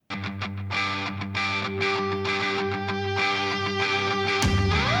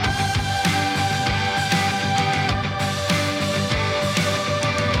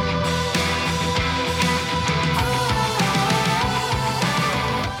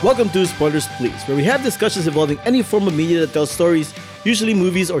Welcome to Spoilers Please, where we have discussions involving any form of media that tells stories, usually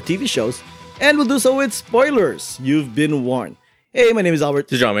movies or TV shows, and we'll do so with spoilers. You've been warned. Hey, my name is Albert.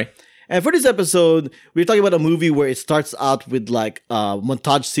 This is Jeremy. And for this episode, we're talking about a movie where it starts out with like a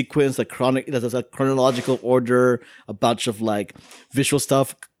montage sequence, like there's a chronological order, a bunch of like visual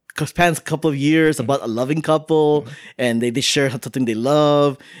stuff, spans a couple of years about a loving couple, and they share something they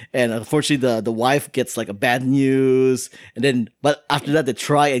love, and unfortunately the wife gets like a bad news, but after that they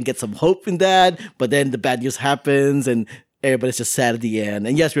try and get some hope in that, but then the bad news happens and everybody's just sad at the end.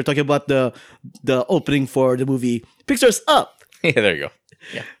 And yes, we're talking about the opening for the movie Pixar's Up. Yeah, there you go.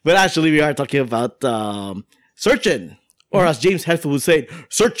 Yeah. But actually we are talking about Searchin', or as James Hetfield would say,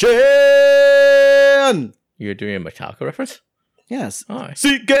 Searchin'! You're doing a Metallica reference? Yes. Aye.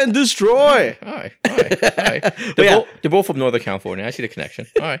 Seek and destroy. Aye. They're both from Northern California. I see the connection.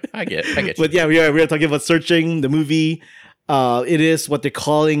 All right. I get you. But yeah, we are talking about Searching, the movie. It is what they're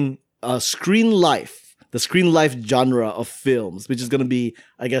calling screen life, the screen life genre of films, which is going to be,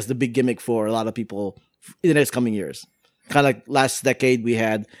 I guess, the big gimmick for a lot of people in the next coming years. Kind of like last decade, we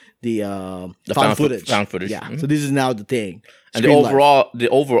had the found footage. Found footage. Yeah. So this is now the thing. And the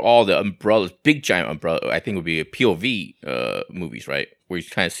umbrellas, big giant umbrella, I think would be a POV movies, right? Where you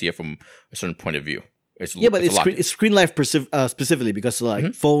kind of see it from a certain point of view. It's screen life specifically because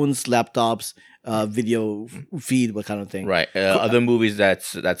like phones, laptops, video feed, what kind of thing. Right. Other movies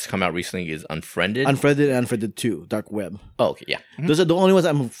that's come out recently is Unfriended. Unfriended and Unfriended 2, Dark Web. Oh, okay, yeah. Those are the only ones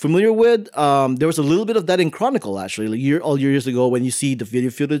I'm familiar with. There was a little bit of that in Chronicle, actually, like years ago when you see the video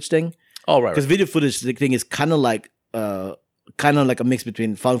footage thing. Oh, right. Because video footage thing is kind of like a mix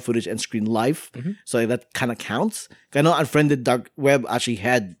between found footage and screen life. So that kind of counts. I know Unfriended Dark Web actually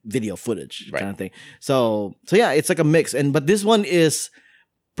had video footage kind of thing. So yeah, it's like a mix. But this one is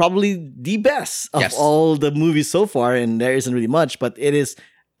probably the best of all the movies so far, and there isn't really much, but it is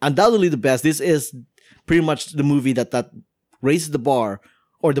undoubtedly the best. This is pretty much the movie that raises the bar,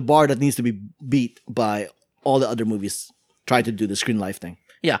 or the bar that needs to be beat by all the other movies trying to do the screen life thing.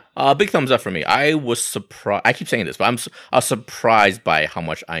 Yeah, big thumbs up for me. I was surprised. I keep saying this, but I was surprised by how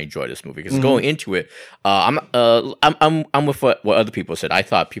much I enjoyed this movie. Because going into it, I'm with what other people said. I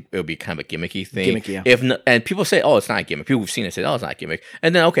thought it would be kind of a gimmicky thing. And people say, "Oh, it's not a gimmick." People who've seen it say, "Oh, it's not a gimmick."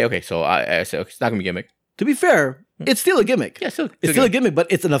 And then okay. So I said, "Okay, it's not gonna be a gimmick." To be fair, it's still a gimmick. Yeah, it's still a gimmick, but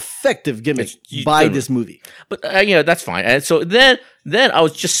it's an effective gimmick by this movie. But that's fine. And so then I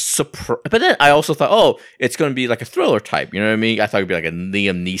was just surprised. But then I also thought, oh, it's going to be like a thriller type. You know what I mean? I thought it'd be like a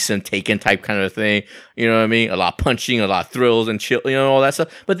Liam Neeson Taken type kind of thing. You know what I mean? A lot of punching, a lot of thrills and chill, all that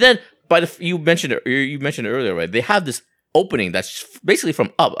stuff. But then you mentioned it earlier, right? They have this opening that's basically from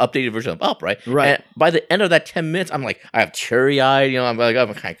Up, updated version of Up, right? Right. And by the end of that 10 minutes, I'm like, I have teary-eyed, I'm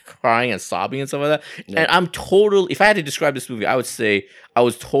kind of crying and sobbing and stuff like that. Yeah. And I'm totally, if I had to describe this movie, I would say I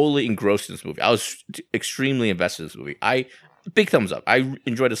was totally engrossed in this movie. I was extremely invested in this movie. Big thumbs up. I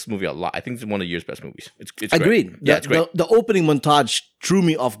enjoyed this movie a lot. I think it's one of the year's best movies. It's agreed. Great. Yeah, it's great. The opening montage threw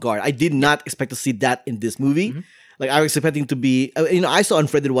me off guard. I did not expect to see that in this movie. Like I was expecting to be, I saw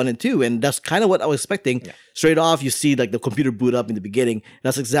Unfriended 1 and 2, and that's kind of what I was expecting. Yeah. Straight off, you see like the computer boot up in the beginning.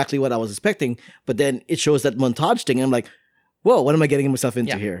 That's exactly what I was expecting. But then it shows that montage thing, and I'm like, whoa, what am I getting myself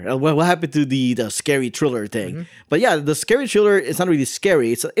into here? What happened to the scary thriller thing? But yeah, the scary thriller is not really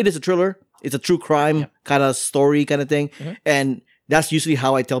scary. It is a thriller. It's a true crime kind of story kind of thing. And that's usually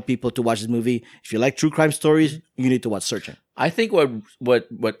how I tell people to watch this movie. If you like true crime stories, you need to watch Searching. I think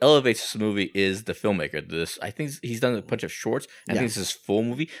what elevates this movie is the filmmaker. I think he's done a bunch of shorts. I think this is full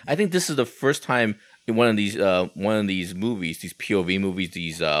movie. I think this is the first time in one of these movies, these POV movies,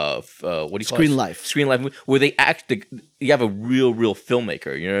 these what do you call it? Screen life movie, where they you have a real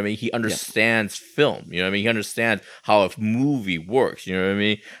filmmaker. You know what I mean? He understands film. You know what I mean? He understands how a movie works. You know what I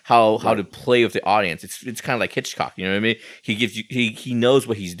mean? How to play with the audience. It's kind of like Hitchcock. You know what I mean? He knows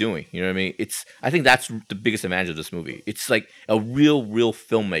what he's doing. You know what I mean? I think that's the biggest advantage of this movie. It's like a real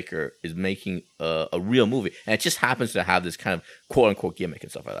filmmaker is making a real movie, and it just happens to have this kind of quote unquote gimmick and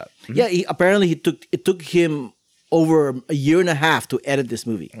stuff like that. Yeah, it took him over a year and a half to edit this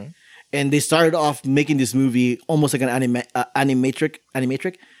movie, and they started off making this movie almost like an animated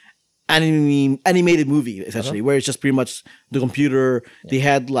movie essentially, where it's just pretty much the computer. They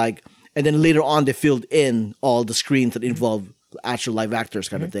had and then later on they filled in all the screens that involved actual live actors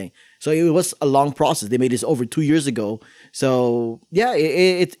kind of thing. So it was a long process. They made this over 2 years ago. So yeah,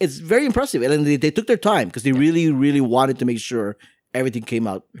 it's very impressive. And then they took their time because they really wanted to make sure everything came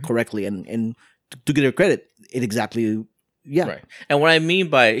out correctly. And to get their credit, it exactly, Right. And what I mean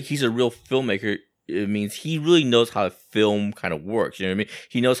by he's a real filmmaker it means he really knows how film kind of works. You know what I mean?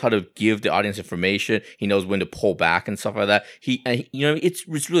 He knows how to give the audience information. He knows when to pull back and stuff like that. You know, it's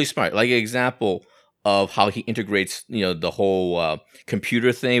really smart. Like an example of how he integrates, you know, the whole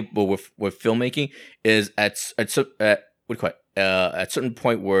computer thing, but with filmmaking is at certain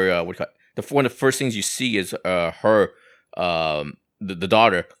point where one of the first things you see is her. The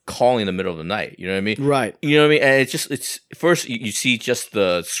daughter calling in the middle of the night. You know what I mean? Right. You know what I mean? And it's first you see just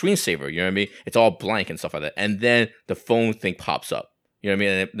the screensaver. You know what I mean? It's all blank and stuff like that. And then the phone thing pops up. You know what I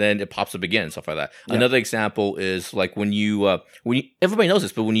mean? And then it pops up again and stuff like that. Yeah. Another example is like when you everybody knows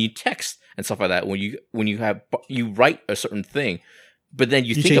this, but when you text and stuff like that, when you write a certain thing, but then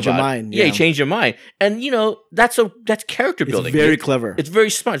you think change about your mind. Yeah, you change your mind. And you know, that's character building. It's very clever. It's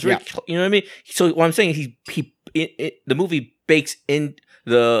very smart. It's very, you know what I mean? So what I'm saying, the movie bakes in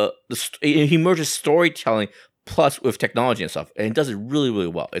he merges storytelling plus with technology and stuff, and it does it really, really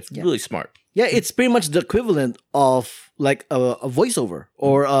well. It's really smart. Yeah, it's pretty much the equivalent of like a voiceover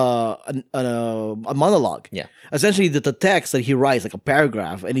or a monologue. Yeah. Essentially, the text that he writes, like a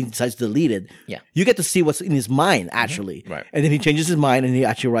paragraph, and he decides to delete it. Yeah. You get to see what's in his mind, actually. Right. And then he changes his mind and he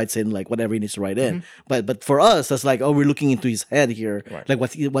actually writes in like whatever he needs to write in. But for us, that's like, oh, we're looking into his head here. Right. Like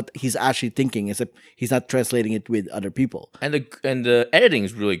what he's actually thinking, except he's not translating it with other people. And the editing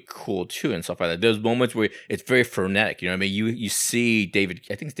is really cool too and stuff like that. There's moments where it's very frenetic. You know what I mean? You see David,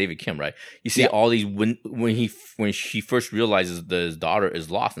 I think it's David Kim, right? You see all these when she first realizes that his daughter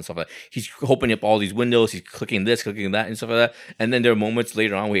is lost and stuff like that. He's opening up all these windows. He's clicking this, clicking that, and stuff like that. And then there are moments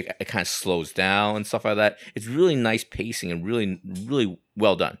later on where it kind of slows down and stuff like that. It's really nice pacing and really, really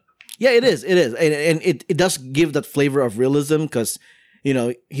well done. Yeah, it is. It is, and it does give that flavor of realism because, you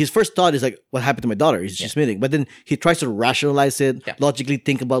know, his first thought is like, what happened to my daughter? She's missing. But then he tries to rationalize it, logically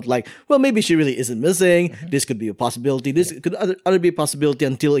think about like, well, maybe she really isn't missing. This could be a possibility. This could other be a possibility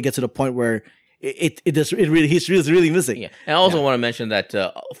until it gets to the point where he's really missing. Yeah, and I also want to mention that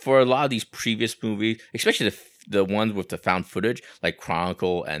for a lot of these previous movies, especially the ones with the found footage, like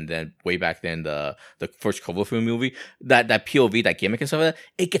Chronicle, and then way back then the first Cloverfield movie, that POV, that gimmick and stuff like that,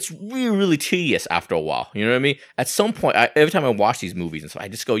 it gets really, really tedious after a while. You know what I mean? At some point, every time I watch these movies and stuff, I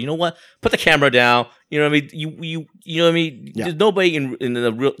just go, you know what? Put the camera down. You know what I mean? You know what I mean? There's nobody in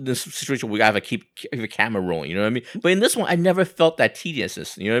this situation where we gotta keep the camera rolling. You know what I mean? But in this one, I never felt that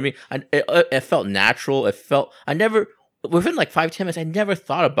tediousness. You know what I mean? It felt natural. Within like 5-10 minutes, I never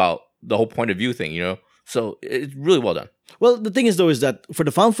thought about the whole point of view thing. You know? So it's really well done. Well, the thing is though, is that for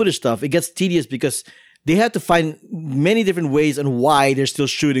the found footage stuff, it gets tedious because they have to find many different ways on why they're still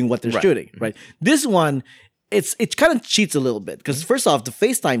shooting what they're shooting. Right? This one, it kind of cheats a little bit because first off, the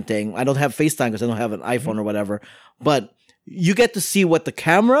FaceTime thing, I don't have FaceTime because I don't have an iPhone or whatever, but you get to see what the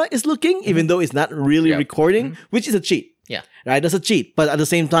camera is looking, even though it's not really recording, which is a cheat. Yeah. Right? That's a cheat. But at the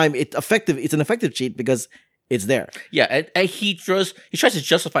same time, it's an effective cheat because it's there. Yeah, and he tries to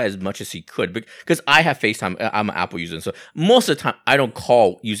justify as much as he could because I have FaceTime. I'm an Apple user, so most of the time I don't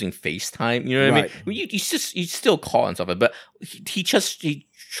call using FaceTime. You know what I mean? You still call and stuff, but he tries to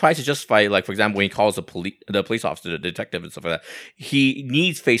justify, like for example, when he calls the police officer, the detective and stuff like that, he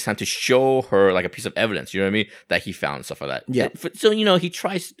needs FaceTime to show her like a piece of evidence. You know what I mean? That he found and stuff like that. Yeah. So you know he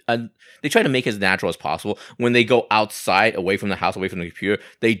tries. They try to make it as natural as possible. When they go outside, away from the house, away from the computer,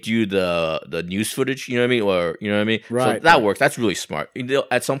 they do the news footage. You know what I mean? Or you know what I mean? Right. So that works. That's really smart.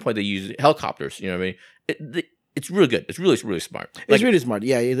 At some point, they use helicopters. You know what I mean? It's really good. It's really, really smart. It's really smart.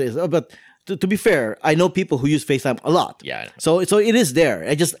 Yeah, it is. But to be fair, I know people who use FaceTime a lot. Yeah. So it is there.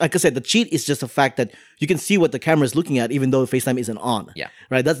 I just, like I said, the cheat is just the fact that you can see what the camera is looking at, even though FaceTime isn't on. Yeah.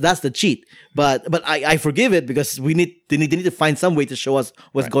 Right. That's the cheat. But I forgive it because they need to find some way to show us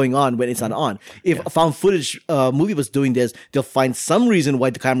what's going on when it's not on. If a found footage movie was doing this, they'll find some reason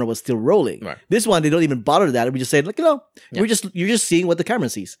why the camera was still rolling. Right. This one, they don't even bother that. We just say, like, you're just seeing what the camera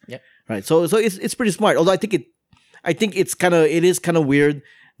sees. Yeah. Right. So it's pretty smart. Although I think it is kind of weird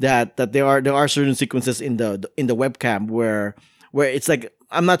that there are certain sequences in the webcam where it's like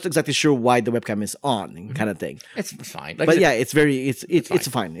I'm not exactly sure why the webcam is on kind of thing. It's fine. But yeah, it's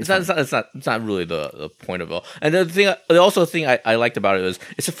fine. It's not really the point of it all. And the thing I liked about it was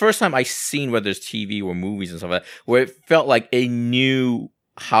it's the first time I seen, whether it's TV or movies and stuff like that, where it felt like it knew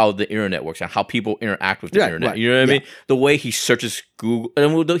how the internet works and how people interact with the internet. Right. You know what I mean? The way he searches Google,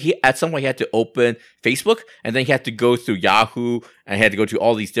 and at some point he had to open Facebook, and then he had to go through Yahoo, and he had to go to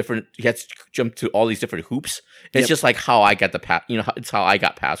all these different. He had to jump to all these different hoops. It's just like how I got it's how I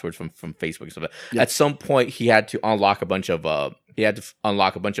got passwords from Facebook and stuff like that. At some point, he had to unlock a bunch of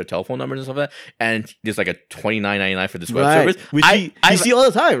telephone numbers and stuff like that, and there's like a $29.99 for this web service. Which you see all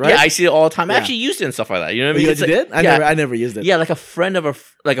the time, right? Yeah, I see it all the time. I actually used it and stuff like that. You know what I mean? You did? I never used it. Yeah, like a friend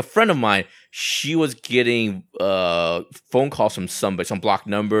of mine she was getting phone calls from somebody, some blocked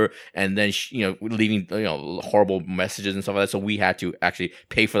number, and then leaving horrible messages and stuff like that. So we had to actually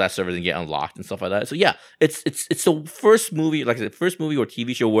pay for that service and get unlocked and stuff like that. So yeah, it's the first movie, like I said, first movie or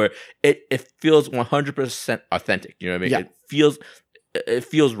TV show where it feels 100% authentic. You know what I mean? Yeah. It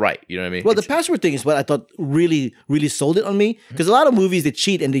feels right. You know what I mean? Well, the password thing is what I thought really, really sold it on me. Because a lot of movies, they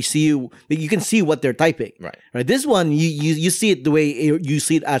cheat and they see you can see what they're typing. Right. This one, you see it the way you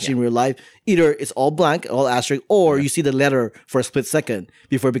see it actually in real life. Either it's all blank, all asterisk, or you see the letter for a split second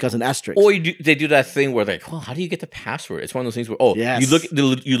before it becomes an asterisk. Or they do that thing where they're like, well, how do you get the password? It's one of those things where,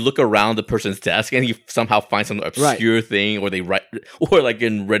 you look around the person's desk and you somehow find some obscure thing, or they write, or like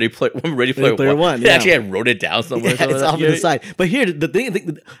in Ready Player One. They actually wrote it down somewhere. Yeah, it's off on the side. But here, the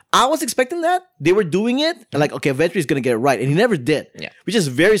thing, I was expecting that. They were doing it, and like, okay, eventually he's going to get it right. And he never did, which is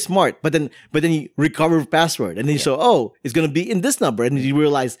very smart. But then you recover the password, and then you show, oh, it's going to be in this number. And you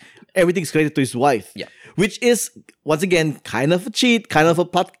realize everything's connected to his wife, which is, once again, kind of a cheat, kind of a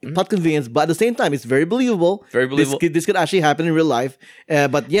plot convenience, but at the same time, it's very believable. Very believable. This could actually happen in real life.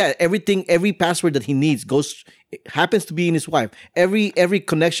 But yeah, every password that he needs happens to be in his wife. Every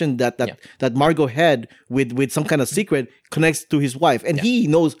connection that Margot had with some kind of secret connects to his wife, and he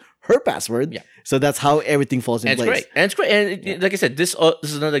knows her password. Yeah. So that's how everything falls in place. It's great. And like I said, this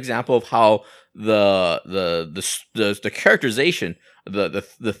is another example of how the characterization,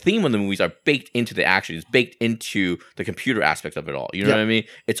 the theme of the movies are baked into the action. It's baked into the computer aspect of it all. You know what I mean?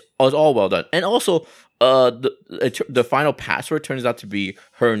 It's all well done. And also, the final password turns out to be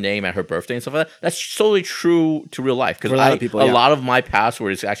her name and her birthday and stuff like that. That's totally true to real life, because a lot of my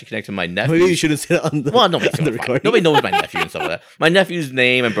password is actually connected to my nephew. Maybe you shouldn't say it on the recording. Nobody knows my nephew and stuff like that. My nephew's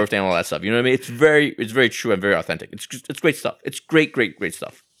name and birthday and all that stuff. You know what I mean? It's very true and very authentic. It's great stuff. It's great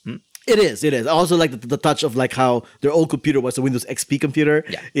stuff. It is. I also like the touch of like how their old computer was a Windows XP computer,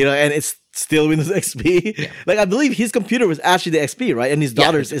 and it's still Windows XP. Yeah. Like, I believe his computer was actually the XP, right? And his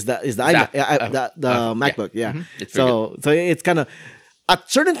daughter's is the MacBook. Yeah. Mm-hmm. So it's kind of at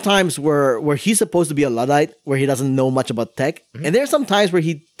certain times where he's supposed to be a Luddite, where he doesn't know much about tech, and there are some times where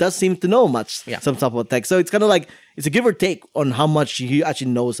he does seem to know some stuff about tech. So it's kind of like it's a give or take on how much he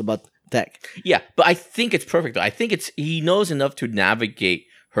actually knows about tech. Yeah, but I think it's perfect though. I think he knows enough to navigate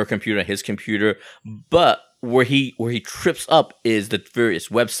her computer, his computer, but where he trips up is the various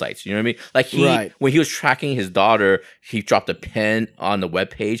websites. You know what I mean? Like when he was tracking his daughter, he dropped a pen on the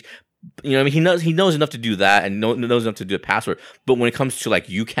webpage. You know what I mean? He knows enough to do that, and knows enough to do a password. But when it comes to like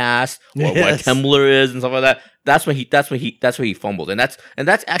UCAS or what Tumblr is and stuff like that, that's where he fumbled. And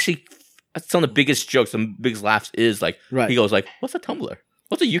that's actually some of the biggest jokes, some biggest laughs is like he goes like, "What's a Tumblr?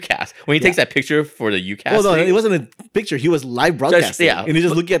 What's a UCAS?" When he takes that picture for the UCAS. Well, no, it wasn't a picture. He was live broadcasting. And he's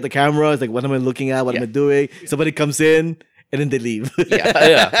just looking at the camera. It's like, what am I looking at? What am I doing? Somebody comes in, and then they leave. And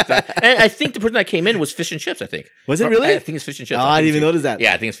I think the person that came in was Fish and Chips, I think. Was it really? I think it's Fish and Chips. Oh, I didn't even notice that.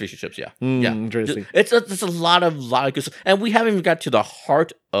 Yeah, I think it's Fish and Chips, yeah. Interesting. It's a lot of good stuff. And we haven't even got to the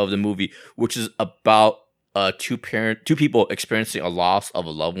heart of the movie, which is about two people experiencing a loss of a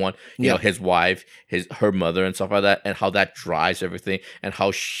loved one, you know, his wife, her mother and stuff like that, and how that drives everything, and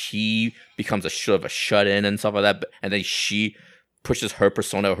how she becomes a shut-in and stuff like that, and then she pushes her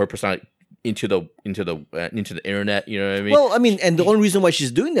persona into the internet. You know what I mean? Well, I mean, and the only reason why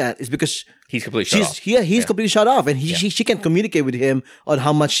she's doing that is because he's completely shut off. He's completely shut off, and she can't communicate with him on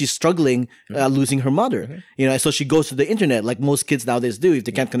how much she's struggling losing her mother. Mm-hmm. You know, so she goes to the internet, like most kids nowadays do. If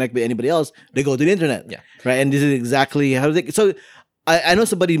they can't connect with anybody else, they go to the internet. Yeah, right. And this is exactly how they. So I know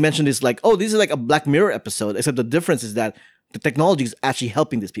somebody mentioned this, like, oh, this is like a Black Mirror episode, except the difference is that the technology is actually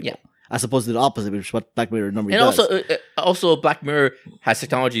helping these people. Yeah. As opposed to the opposite, which is what Black Mirror normally does. And also, Black Mirror has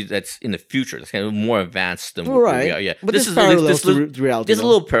technology that's in the future. That's kind of more advanced than what we are. Yeah, but this is parallel to reality. There's a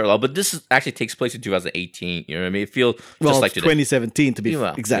little parallel, but this actually takes place in 2018. You know what I mean? It feels just like today. 2017 to be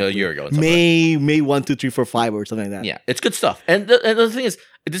exactly a year ago. May 1, 2, 3, 4, 5 or something like that. Yeah, it's good stuff. And the thing is,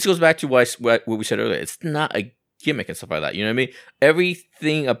 this goes back to what we said earlier. It's not a gimmick and stuff like that. You know what I mean?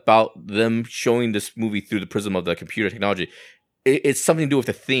 Everything about them showing this movie through the prism of the computer technology, it's something to do with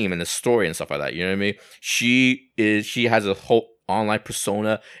the theme and the story and stuff like that. You know what I mean? She has a whole online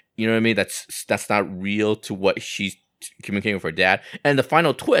persona. You know what I mean? That's not real to what she's communicating with her dad. And the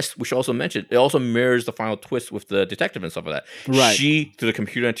final twist, which I also mentioned, it also mirrors the final twist with the detective and stuff like that. Right. She, through the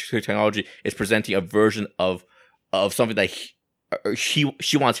computer and technology, is presenting a version of something that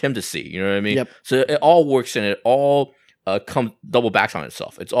she wants him to see. You know what I mean? Yep. So it all works and it all comes double backs on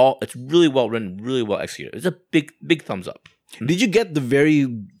itself. It's really well written, really well executed. It's a big thumbs up. Did you get the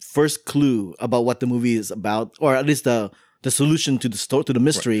very first clue about what the movie is about, or at least the solution to the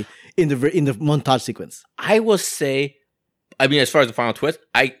mystery in the montage sequence? I will say, I mean, as far as the final twist,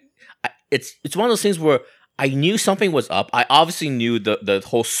 it's one of those things where I knew something was up. I obviously knew the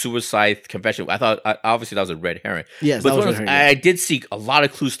whole suicide confession. I thought obviously that was a red herring. Yes, but I did seek a lot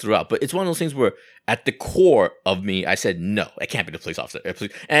of clues throughout. But it's one of those things where at the core of me, I said, no, it can't be the police officer.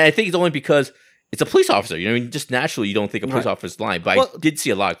 And I think it's only because it's a police officer. You know, I mean, just naturally, you don't think a police officer is lying. But I did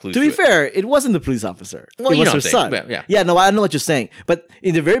see a lot of clues. To be fair, it wasn't the police officer. Well, it was her son. Yeah, no, I know what you're saying. But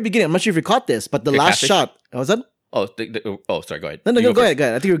in the very beginning, I'm not sure if you caught this, but the last shot, was that? Oh, sorry. Go ahead. No, go ahead.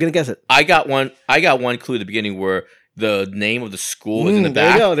 I think you were gonna guess it. I got one clue at the beginning where the name of the school was in the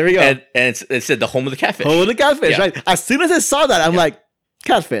back. There we go. And it said the home of the catfish. Home of the catfish, right? As soon as I saw that, I'm like,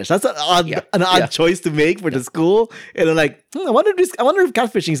 catfish. That's an odd choice to make for the school. And I'm like, I wonder if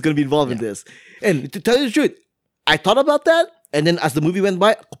catfishing is going to be involved in this. And to tell you the truth, I thought about that, and then as the movie went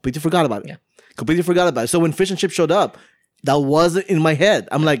by, completely forgot about it. Yeah. Completely forgot about it. So when Fish and Chip showed up, that wasn't in my head.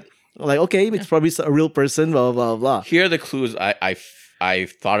 I'm like, okay, it's probably a real person. Blah blah blah. Here are the clues I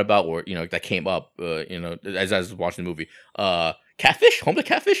thought about, or that came up. As I was watching the movie. Catfish? Home to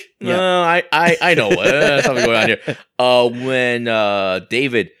catfish? Yeah. No, I know something going on here. When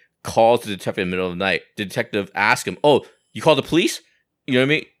David calls the detective in the middle of the night, the detective asks him, "Oh, you called the police?" You know what I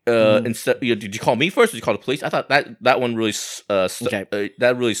mean? Instead, did you call me first? Or did you call the police? I thought that one really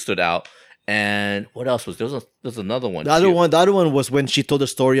that really stood out. And what else was there? Was another one. The other one was when she told the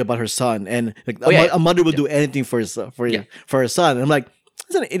story about her son, and a mother would do anything for her son. And I'm like,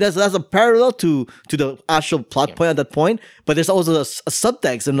 that's a parallel to the actual plot point at that point, but there's also a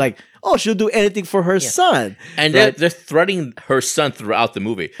subtext. And like, she'll do anything for her son, and they're threatening her son throughout the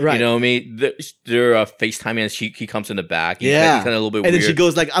movie. Right? You know what I mean? They're FaceTiming, and he comes in the back. He's kind of a little bit, and weird. Then she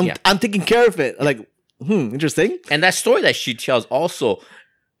goes like, "I'm taking care of it." Like, interesting. And that story that she tells also.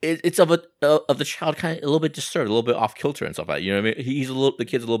 It's of the child kind of a little bit disturbed, a little bit off kilter and stuff like that. You know what I mean? The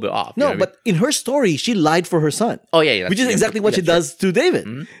kid's a little bit off. No, but in her story, she lied for her son. Oh yeah, which is exactly what she does to David.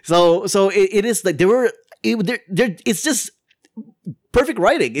 Mm-hmm. So it is like it's just perfect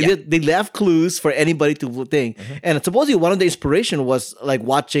writing. Yeah. They left clues for anybody to think. Mm-hmm. And supposedly one of the inspiration was like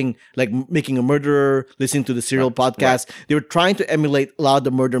watching, like Making a Murderer, listening to the Serial podcast. Right. They were trying to emulate a lot of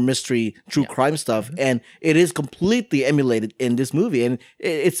the murder mystery, true crime stuff. Mm-hmm. And it is completely emulated in this movie. And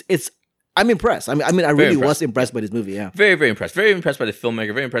it's I'm impressed. I really was impressed by this movie. Yeah, very, very impressed. Very impressed by the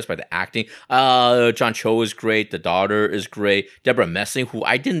filmmaker. Very impressed by the acting. John Cho is great. The daughter is great. Deborah Messing, who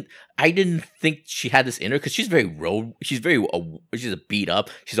I didn't think she had this in her because she's she's a beat up.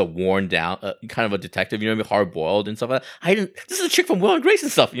 She's a worn down kind of a detective. You know what I mean? Hard boiled and stuff like that. This is a chick from Will and Grace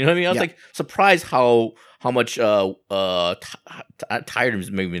and stuff. You know what I mean? I was like surprised how much tired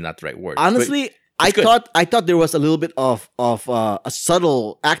is maybe not the right word. Honestly. I thought there was a little bit of a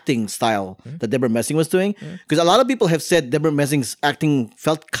subtle acting style that Deborah Messing was doing, because a lot of people have said Deborah Messing's acting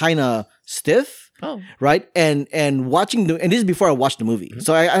felt kind of stiff, right? And watching and this is before I watched the movie,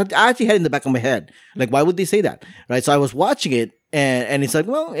 so I actually had it in the back of my head, like, why would they say that, right? So I was watching it, and it's like,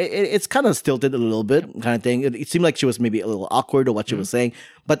 well, it's kind of stilted a little bit, kind of thing. It seemed like she was maybe a little awkward or what she was saying,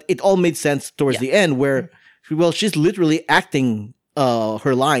 but it all made sense towards the end, where she's literally acting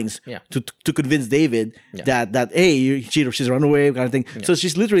her lines to convince David that hey, she's run away kind of thing. So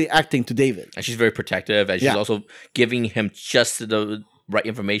she's literally acting to David, and she's very protective, and she's also giving him just the right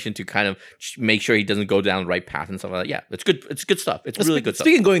information to kind of make sure he doesn't go down the right path and stuff like that. Yeah, it's good. It's good stuff. It's really good stuff.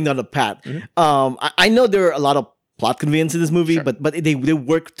 Speaking of going down the path, I know there are a lot of plot convenience in this movie, but they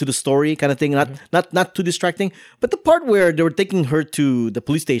work to the story kind of thing, not too distracting. But the part where they were taking her to the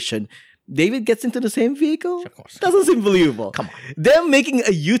police station, David gets into the same vehicle? Of course. Doesn't seem believable. Come on. Them making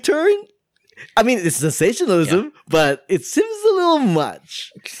a U-turn? I mean, it's sensationalism, but it seems a little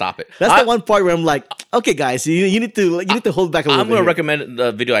much. Stop it. That's the one part where I'm like, okay, guys, you need to hold back a little bit. I'm going to recommend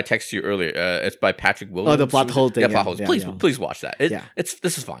the video I texted you earlier. It's by Patrick Williams. Oh, the plot hole thing. Yeah, plot holes. Please watch that.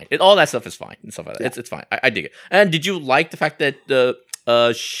 This is fine. All that stuff is fine and stuff like that. It's fine. I dig it. And did you like the fact that the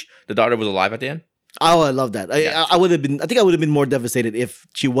daughter was alive at the end? Oh, I love that. I would have been. I think I would have been more devastated if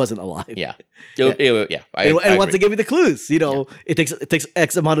she wasn't alive. Yeah, and once they gave me the clues, it takes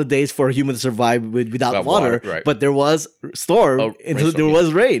X amount of days for a human to survive without water. Right. But there was storm, there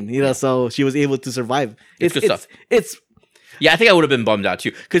was rain. So she was able to survive. It's good stuff. I think I would have been bummed out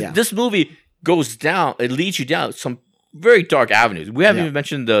too, because this movie goes down. It leads you down some very dark avenues. We haven't even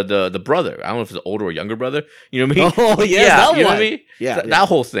mentioned the brother. I don't know if it's an older or younger brother. You know what I mean? Oh yeah, that you know what I mean? That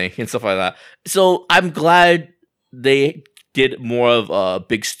whole thing and stuff like that. So I'm glad they did more of a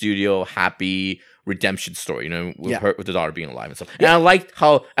big studio happy redemption story. With the daughter being alive and stuff. And I liked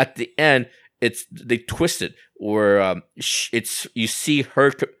how at the end they twisted where you see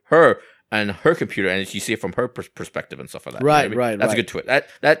her and her computer, and you see it from her perspective and stuff like that. Right, you know what I mean? right, That's right. a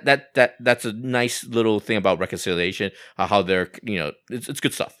good twist. That's a nice little thing about reconciliation. How they're, it's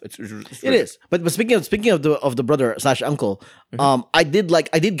good stuff. It's It really is, but speaking of the brother slash uncle, I did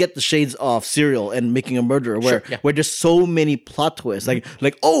get the shades of Serial and Making a Murderer, where Sure, yeah. where there's so many plot twists,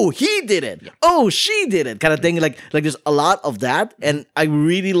 like oh, he did it, oh, she did it, kind of thing. Like there's a lot of that, and I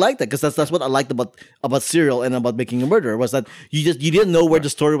really like that because that's what I liked about Serial and about Making a Murderer, was that you didn't know where the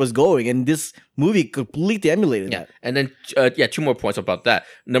story was going, and this movie completely emulated that. And then, two more points about that.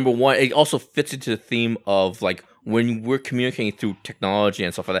 Number one, it also fits into the theme of like when we're communicating through technology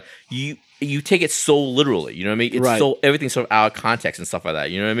and stuff like that. You take it so literally, you know what I mean? It's Right. so everything's sort of out of context and stuff like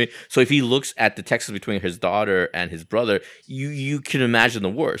that. You know what I mean? So if he looks at the texts between his daughter and his brother, you can imagine the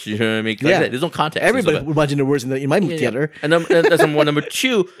worst. You know what I mean? Like I said, there's no context. Everybody and stuff would imagine the worst in my theater. And that's number one. Number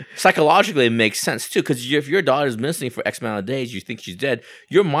two, psychologically, it makes sense too, because if your daughter's missing for X amount of days, you think she's dead,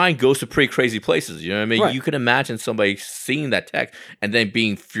 your mind goes to pretty crazy places. You know what I mean? Right. You can imagine somebody seeing that text and then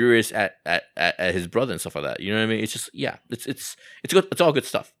being furious at his brother and stuff like that. You know what I mean? It's just it's good. It's all good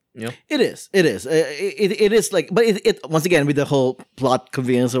stuff. You know? It is. It is like, but it once again with the whole plot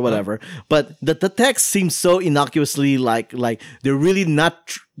convenience or whatever. But the text seems so innocuously like they're really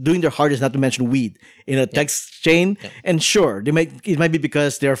not doing their hardest not to mention weed in a text chain. Yeah. And sure, it might be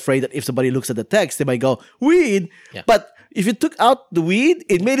because they're afraid that if somebody looks at the text, they might go weed. Yeah. But if you took out the weed,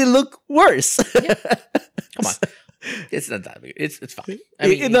 it made it look worse. Come on. It's not that big. It's fine. I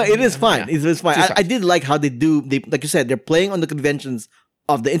mean, it is fine. yeah. It's fine. It's fine. I did like how they like you said, they're playing on the conventions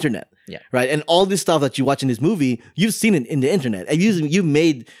of the internet. Yeah. Right. And all this stuff that you watch in this movie, you've seen it in the internet. And you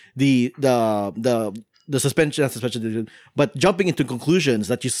made the suspension, not suspension, but jumping into conclusions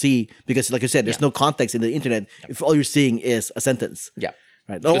that you see because, like you said, there's no context in the internet if all you're seeing is a sentence. Yeah.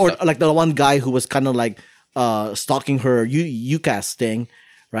 Right. Or like the one guy who was kind of like stalking her UCAS thing.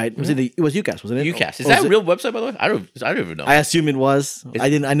 Right? Was it was UCAS, wasn't it? UCAS. Is that a real website, by the way? I don't even know. I assume it was. I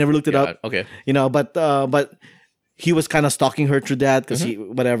never looked it up. Okay. But he was kind of stalking her through that because he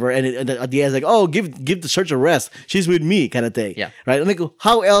whatever, and at the end, like, oh, give the search a rest. She's with me, kind of thing. Yeah. Right. I'm like,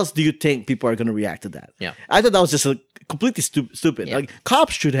 how else do you think people are going to react to that? Yeah. I thought that was just completely stupid. Yeah. Like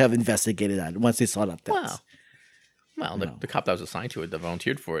cops should have investigated that once they saw that text. Wow. Well, the cop that was assigned to it, that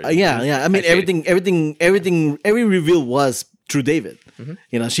volunteered for it. Yeah. I mean, every reveal was through David.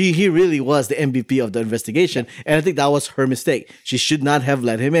 You know, he really was the MVP of the investigation, and I think that was her mistake. She should not have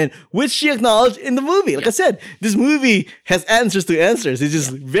let him in, which she acknowledged in the movie. Like I said, this movie has answers to answers. It's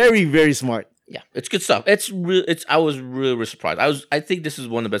just very, very smart. Yeah, it's good stuff. I was really surprised. I think this is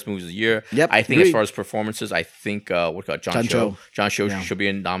one of the best movies of the year. Yep, I think agreed. as far as performances, I think John Cho. John Cho should be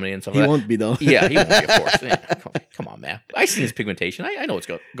nominated and stuff. He like won't be though. Yeah, he won't be, of course. Yeah, come on, man. I see his pigmentation. I know what's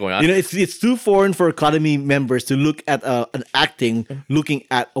going on. You know, it's too foreign for Academy members to look at an acting looking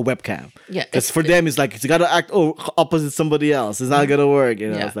at a webcam. Yeah, because for them it's like you got to act opposite somebody else. It's not gonna work.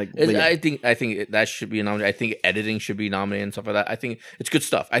 You know, Yeah, it's like I think that should be nominated. I think editing should be nominated and stuff like that. I think it's good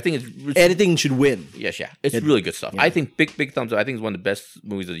stuff. I think it's editing should win. Yes, yeah, it's really good stuff. I think big thumbs up. I think it's one of the best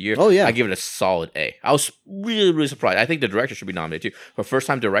movies of the year. Oh, yeah. I give it a solid A. I was really surprised. I think the director should be nominated too for first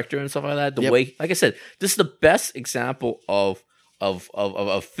time director and stuff like that. The way, like I said, this is the best example of a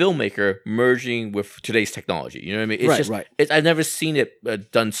filmmaker merging with today's technology. You know what I mean? It's Right. I've never seen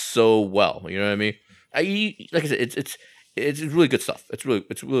it done so well. You know what I mean? Like I said, it's really good stuff. It's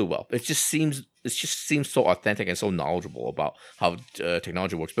really well. It just seems so authentic and so knowledgeable about how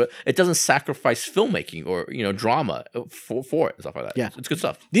technology works, but it doesn't sacrifice filmmaking or drama for it and stuff like that. Yeah. It's good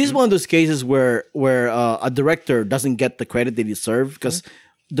stuff. This is one of those cases where a director doesn't get the credit they deserve because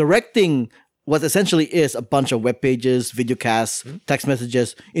directing what essentially is a bunch of web pages, video casts, text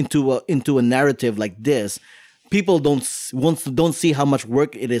messages into a narrative like this. People don't see how much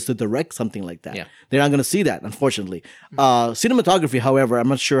work it is to direct something like that. Yeah. They're not going to see that, unfortunately. Cinematography, however, I'm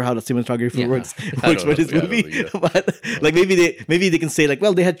not sure how the cinematography works for this movie. But like maybe they can say like,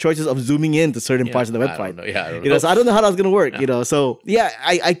 well, they had choices of zooming in to certain parts of the web fight. I don't know. So I don't know how that's going to work. So yeah,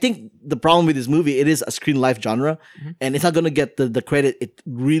 I think the problem with this movie, it is a screen life genre, and it's not going to get the credit it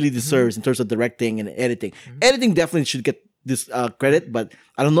really deserves in terms of directing and editing. Editing definitely should get this credit, but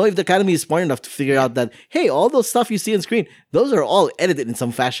I don't know if the Academy is smart enough to figure out that, hey, all those stuff you see on screen, those are all edited in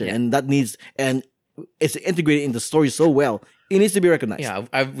some fashion, and it's integrated in the story so well, it needs to be recognized. Yeah,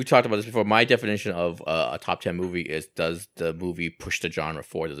 we talked about this before. My definition of a top 10 movie is: does the movie push the genre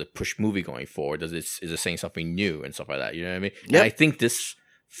forward? Does it push movie going forward? Is it saying something new and stuff like that? You know what I mean? And I think this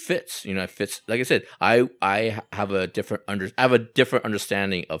fits. It fits. Like I said, I have a different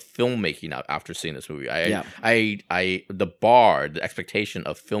understanding of filmmaking now after seeing this movie. The expectation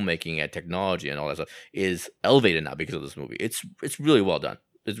of filmmaking and technology and all that stuff is elevated now because of this movie. It's really well done.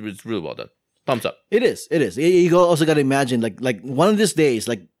 it's really well done. Thumbs up. It is. It is. You also got to imagine, like one of these days,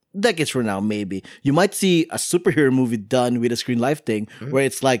 like decades from now, maybe you might see a superhero movie done with a screen life thing, where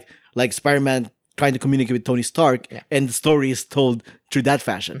it's like Spider-Man trying to communicate with Tony Stark, and the story is told through that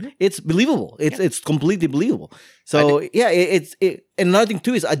fashion. It's believable. It's completely believable. So and another thing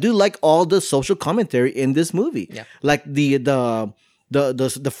too is I do like all the social commentary in this movie. Yeah. Like the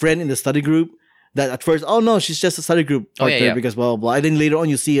friend in the study group. That at first, oh no, she's just a study group partner because blah, blah, blah. And then later on,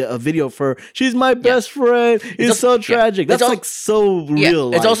 you see a video of her. She's my best friend. It's so tragic. That's like so real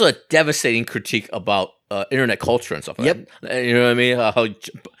life. It's also a devastating critique about internet culture and stuff like that. You know what I mean? How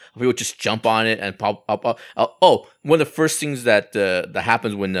people just jump on it and pop up. One of the first things that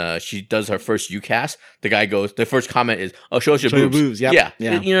happens when she does her first UCAS, the guy goes, the first comment is, "Oh, show us your boobs." Yeah. You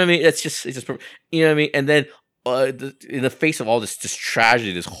know what I mean? It's just perfect. You know what I mean? And then in the face of all this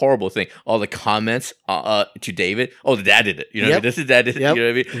tragedy, this horrible thing, all the comments to David, the dad did it. You know what I mean? This is dad did it. You know what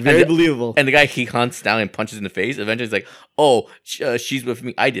I mean? Very believable. And the guy, he hunts down and punches in the face. Eventually, he's like, she's with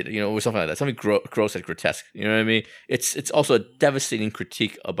me. I did it. Or something like that. Something gross and grotesque. You know what I mean? It's also a devastating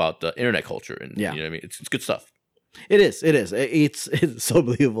critique about the internet culture. And you know what I mean? It's good stuff. It is. It's so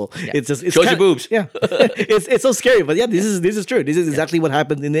believable. Yeah. It's just shows your boobs. Yeah, it's so scary. But this is true. This is exactly what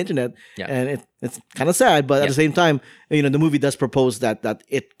happened in the internet. Yeah. And it's kind of sad. But at the same time, the movie does propose that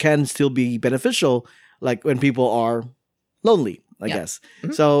it can still be beneficial, like when people are lonely. I guess.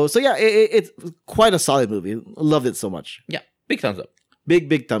 Mm-hmm. So it's quite a solid movie. Loved it so much. Yeah, big thumbs up.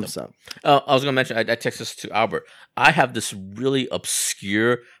 Big thumbs up. I was gonna mention. I texted this to Albert. I have this really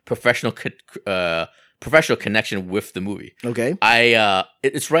obscure professional connection with the movie. Okay.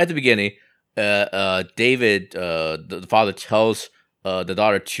 It's right at the beginning. David, the father, tells the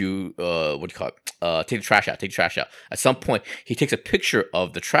daughter to take the trash out. At some point, he takes a picture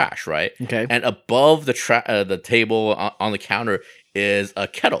of the trash, right? Okay. And above the table on the counter is a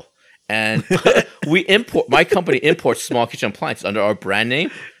kettle. And my company imports small kitchen appliances under our brand name.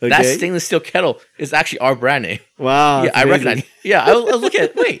 Okay. That stainless steel kettle is actually our brand name. Wow. Yeah, I recognize. Yeah, I was looking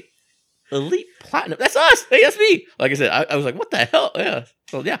at wait. Elite Platinum. That's us. Hey, that's me. Like I said, I was like, what the hell? Yeah.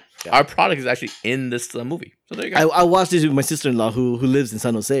 So our product is actually in this movie. So there you go. I watched this with my sister-in-law who lives in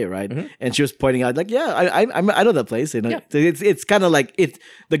San Jose, right? Mm-hmm. And she was pointing out, like, I know that place. It's kind of like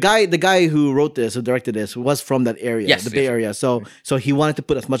the guy who wrote this, who directed this, was from that area, the Bay Area. So he wanted to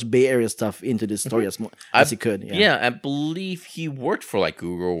put as much Bay Area stuff into this story as he could. Yeah, I believe he worked for like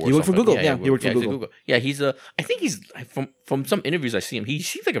Google. He worked for Google. He worked for Google. Yeah, I think he's from some interviews I see him. He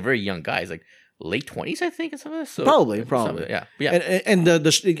seems like a very young guy. He's like late 20s, I think, or something. So probably. Yeah. And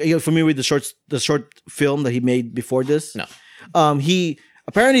you're familiar with the short film that he made before this? No. He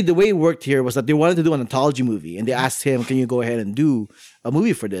apparently the way it worked here was that they wanted to do an anthology movie, and they asked him, "Can you go ahead and do a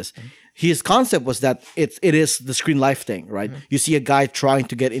movie for this?" Mm-hmm. His concept was that it is the screen life thing, right? Mm-hmm. You see a guy trying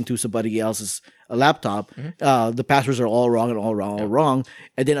to get into somebody else's laptop. Mm-hmm. The passwords are all wrong,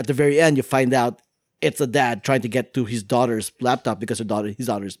 and then at the very end, you find out it's a dad trying to get to his daughter's laptop because his daughter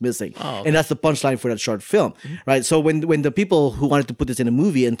is missing. Oh, okay. And that's the punchline for that short film, right? So when the people who wanted to put this in a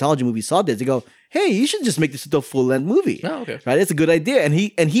movie, anthology movie, saw this, they go, "Hey, you should just make this into a full-length movie." Oh, okay. Right? It's a good idea. And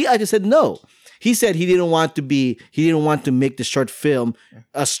he I just said no. He said he didn't want to make the short film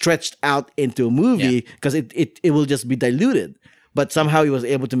stretched out into a movie because it will just be diluted. But somehow he was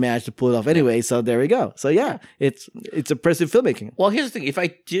able to manage to pull it off anyway. So there we go. So it's impressive filmmaking. Well, here's the thing: if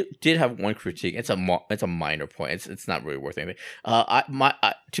I did have one critique, it's a minor point. It's not really worth anything.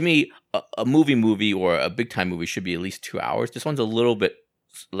 To me, a movie or a big time movie should be at least 2 hours. This one's a little bit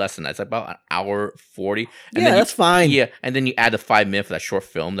less than that. It's about an hour 40. And then that's fine. Yeah, and then you add the 5 minutes for that short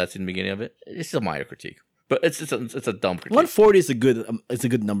film that's in the beginning of it. It's a minor critique. But it's a dumb critique. 140 is a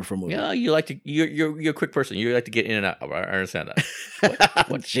good number for a movie. Yeah, you're a quick person. You like to get in and out. I understand that.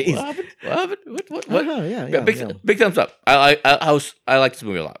 What happened? What? Big thumbs up. I like this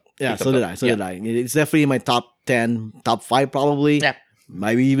movie a lot. Yeah, so did I. It's definitely in my top 10, top 5 probably. Yeah.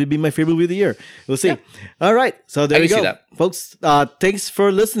 Might even be my favorite movie of the year. We'll see. Yeah. All right. So there you go. Folks, thanks for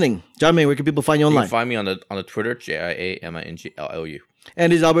listening. Jiaming, where can people find you online? You can find me on the Twitter, JIAMINGLLU.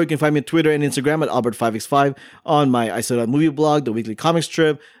 And this is Albert. You can find me on Twitter and Instagram at Albert5x5, on my I Saw That Movie blog, the weekly comic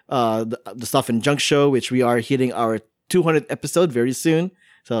strip, the Stuff and Junk Show, which we are hitting our 200th episode very soon.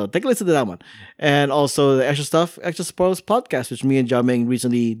 So take a listen to that one. And also the Extra Spoilers podcast, which me and Jiaming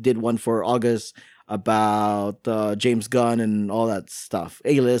recently did one for August about James Gunn and all that stuff.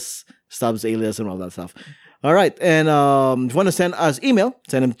 A-list, Stubbs A-list and all that stuff. All right. And if you want to send us email,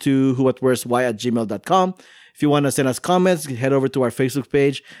 send them to whowhatwhereswhy@gmail.com. If you want to send us comments, head over to our Facebook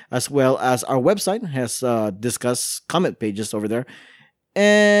page, as well as our website has discuss comment pages over there.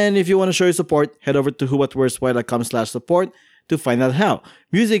 And if you want to show your support, head over to whowhatwhereswhy.com/support to find out how.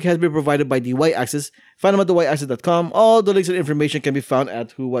 Music has been provided by the Y-Axis. Find them at they-axis.com. All the links and information can be found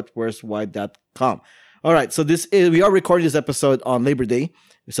at whowhatwhereswhy.com. All right, so we are recording this episode on Labor Day,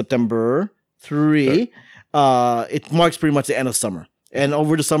 September 3. Sure. It marks pretty much the end of summer. And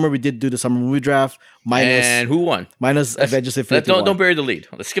over the summer, we did do the summer movie draft. And who won? Minus Avengers Infinity War. Don't bury the lead.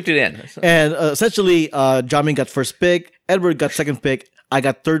 Let's skip to the end. And essentially, Jiaming got first pick. Edward got second pick. I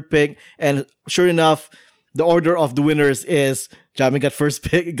got third pick. And sure enough, the order of the winners is Jiaming got first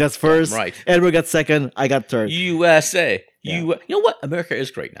pick, got first. Right. Edward got second. I got third. USA. Yeah. You know what? America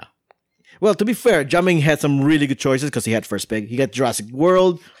is great now. Well, to be fair, Jiaming had some really good choices because he had first pick. He got Jurassic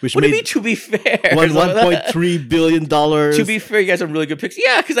World, which What do you made mean, to be fair? $1.3 billion. To be fair, you guys have really good picks.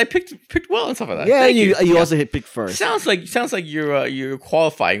 Yeah, because I picked well and stuff like that. Yeah, Thank you also hit pick first. Sounds like you're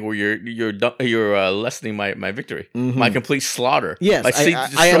qualifying or you're lessening my victory, my complete slaughter. Yes,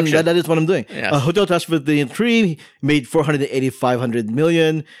 I am. That is what I'm doing. Yes. Hotel Transylvania 3 made $485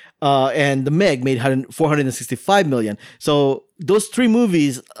 million, and The Meg made $465 million. So those three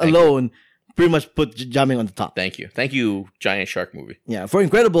movies alone pretty much put Jiaming on the top. Thank you, Giant Shark Movie. Yeah, for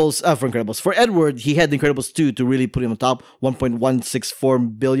For Edward, he had The Incredibles 2 to really put him on top,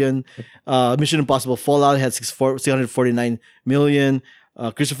 $1.164 billion. Mission Impossible Fallout had $649 million.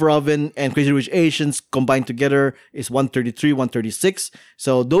 Christopher Robin and Crazy Rich Asians combined together is 136.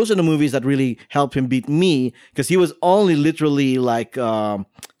 So those are the movies that really helped him beat me, because he was only literally like, if I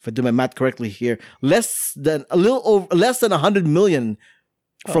do my math correctly here, less than 100 million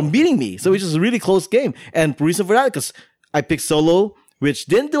from beating me. So it's just a really close game. And the reason for that, because I picked Solo, which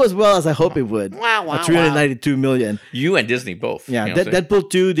didn't do as well as I hoped it would. At $392 million. You and Disney both. Yeah,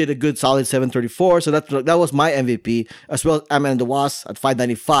 Deadpool 2 did a good solid 734. So that was my MVP, as well as Ant-Man and the Wasp at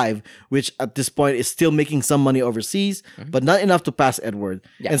 595, which at this point is still making some money overseas, but not enough to pass Edward.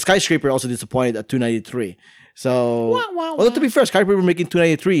 Yeah. And Skyscraper also disappointed at 293. So, although to be fair, Skyscraper making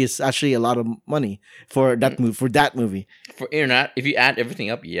 293 is actually a lot of money for that movie. For internet, if you add everything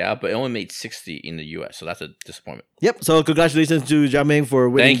up, yeah, but it only made 60 in the US, so that's a disappointment. Yep. So congratulations to Jiaming for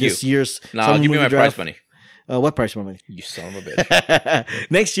winning this year's. Now give me my prize money. What prize money? You son of a bitch.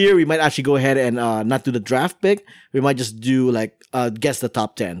 Next year we might actually go ahead and not do the draft pick. We might just do like guess the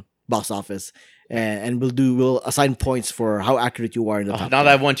top 10 box office. And we'll assign points for how accurate you are in the top. Now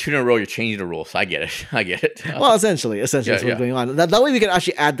that I've won 2 in a row, you're changing the rules. I get it. Well, essentially, that's what's going on. That way we can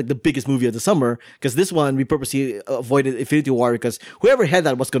actually add the biggest movie of the summer, because this one we purposely avoided Infinity War, because whoever had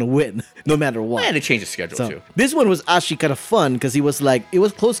that was going to win, no matter what. And they changed the schedule too. This one was actually kind of fun, because it was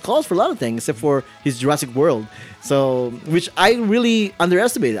close calls for a lot of things, except for his Jurassic World. So, which I really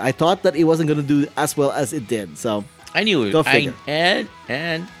underestimated. I thought that it wasn't going to do as well as it did. So I knew it. But I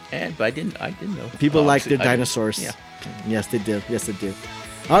didn't know. People like their dinosaurs. Yeah. Yes, they do.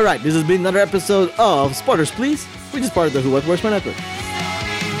 All right, this has been another episode of Spoilers Please, which is part of the Who What Where's My Network.